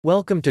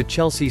Welcome to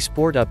Chelsea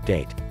Sport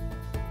Update.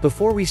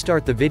 Before we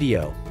start the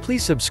video,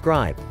 please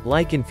subscribe,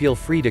 like and feel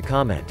free to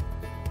comment.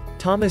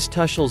 Thomas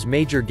Tuchel's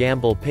major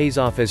gamble pays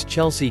off as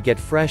Chelsea get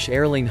fresh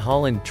Erling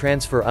Haaland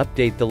transfer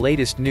update. The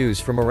latest news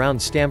from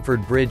around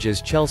Stamford Bridge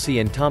as Chelsea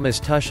and Thomas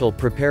Tuchel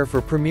prepare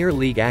for Premier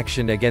League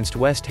action against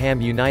West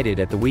Ham United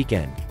at the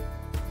weekend.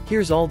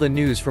 Here's all the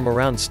news from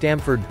around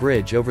Stamford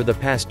Bridge over the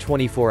past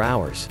 24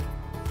 hours.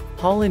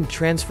 Haaland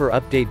transfer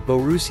update.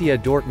 Borussia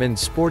Dortmund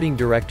sporting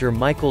director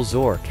Michael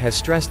Zorc has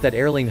stressed that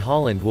Erling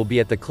Haaland will be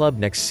at the club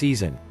next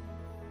season.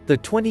 The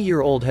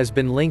 20-year-old has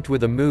been linked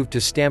with a move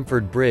to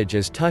Stamford Bridge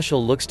as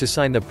Tuchel looks to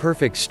sign the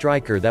perfect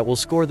striker that will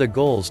score the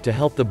goals to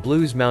help the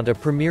Blues mount a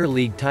Premier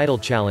League title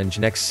challenge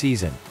next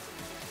season.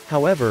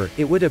 However,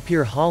 it would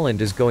appear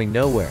Haaland is going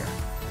nowhere.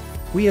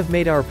 "We have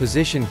made our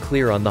position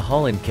clear on the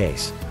Haaland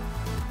case.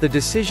 The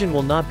decision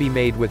will not be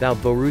made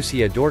without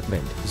Borussia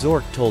Dortmund,"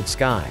 Zorc told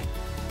Sky.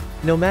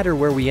 "No matter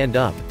where we end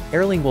up,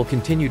 Erling will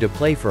continue to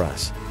play for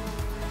us."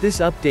 This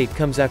update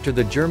comes after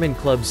the German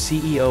club's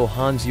CEO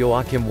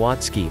Hans-Joachim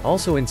Watzke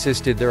also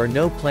insisted there are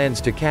no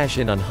plans to cash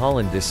in on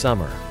Haaland this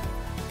summer.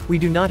 "We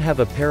do not have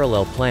a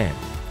parallel plan.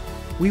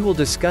 We will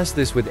discuss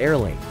this with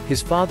Erling,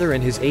 his father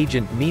and his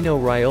agent Mino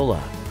Raiola,"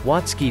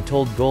 Watzke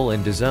told Goal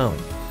and DAZN.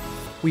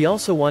 "We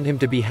also want him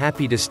to be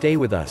happy to stay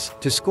with us,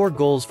 to score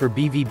goals for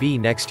BVB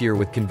next year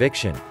with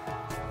conviction.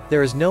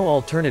 There is no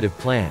alternative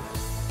plan.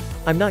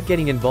 I'm not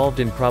getting involved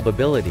in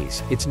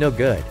probabilities, it's no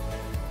good."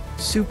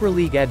 Super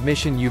League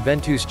admission.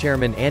 Juventus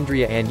chairman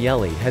Andrea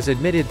Agnelli has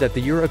admitted that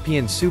the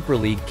European Super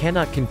League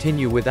cannot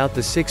continue without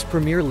the 6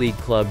 Premier League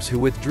clubs who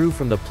withdrew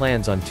from the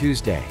plans on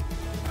Tuesday.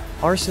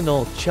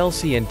 Arsenal,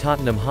 Chelsea and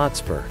Tottenham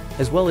Hotspur,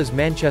 as well as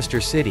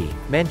Manchester City,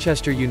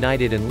 Manchester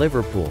United and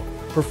Liverpool,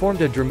 performed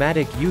a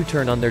dramatic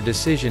U-turn on their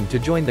decision to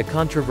join the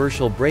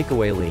controversial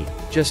breakaway league,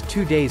 just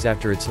 2 days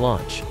after its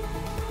launch.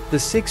 The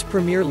 6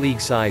 Premier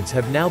League sides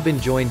have now been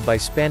joined by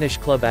Spanish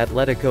club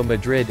Atletico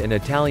Madrid and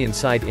Italian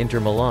side Inter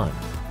Milan,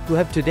 who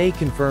have today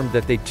confirmed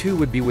that they too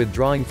would be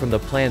withdrawing from the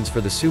plans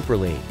for the Super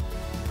League.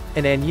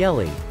 And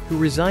Agnelli, who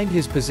resigned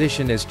his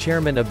position as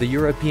chairman of the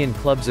European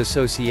Clubs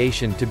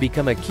Association to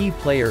become a key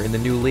player in the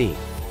new league,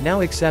 now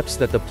accepts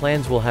that the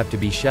plans will have to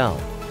be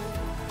shelved.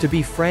 To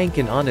be frank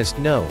and honest,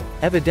 no,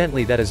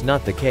 evidently that is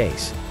not the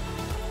case.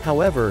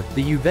 However,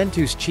 the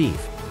Juventus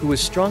chief, who was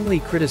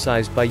strongly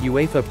criticized by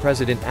UEFA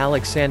president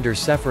Alexander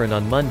Ceferin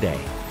on Monday,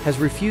 has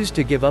refused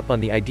to give up on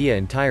the idea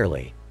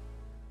entirely.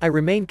 "I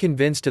remain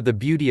convinced of the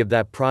beauty of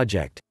that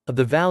project, of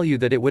the value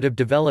that it would have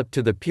developed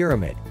to the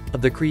pyramid,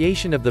 of the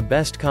creation of the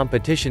best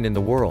competition in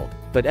the world,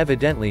 but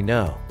evidently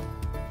no.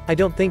 I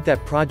don't think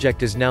that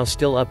project is now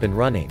still up and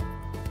running."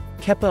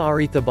 Kepa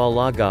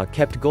Arrizabalaga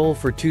kept goal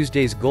for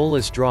Tuesday's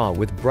goalless draw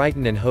with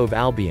Brighton and Hove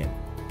Albion.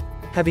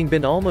 Having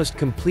been almost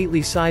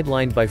completely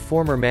sidelined by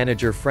former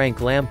manager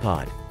Frank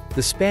Lampard,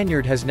 the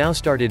Spaniard has now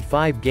started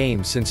 5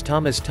 games since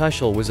Thomas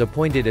Tuchel was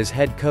appointed as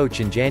head coach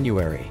in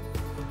January.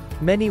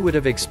 Many would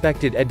have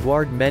expected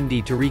Edouard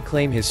Mendy to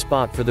reclaim his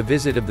spot for the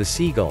visit of the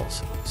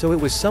Seagulls, so it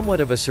was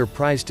somewhat of a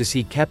surprise to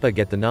see Kepa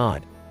get the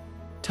nod.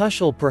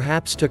 Tuchel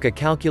perhaps took a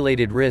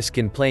calculated risk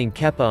in playing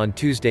Kepa on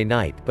Tuesday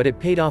night, but it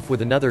paid off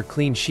with another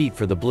clean sheet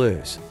for the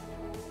Blues.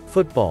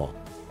 Football.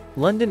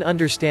 London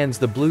understands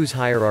the Blues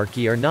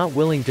hierarchy are not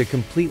willing to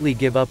completely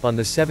give up on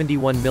the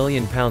 £71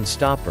 million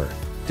stopper,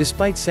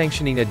 despite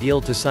sanctioning a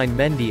deal to sign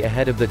Mendy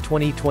ahead of the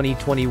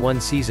 2020-21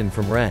 season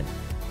from Rennes.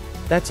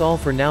 That's all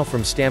for now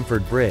from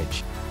Stamford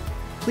Bridge.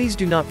 Please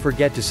do not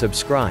forget to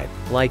subscribe,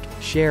 like,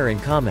 share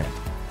and comment.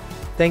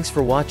 Thanks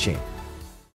for watching.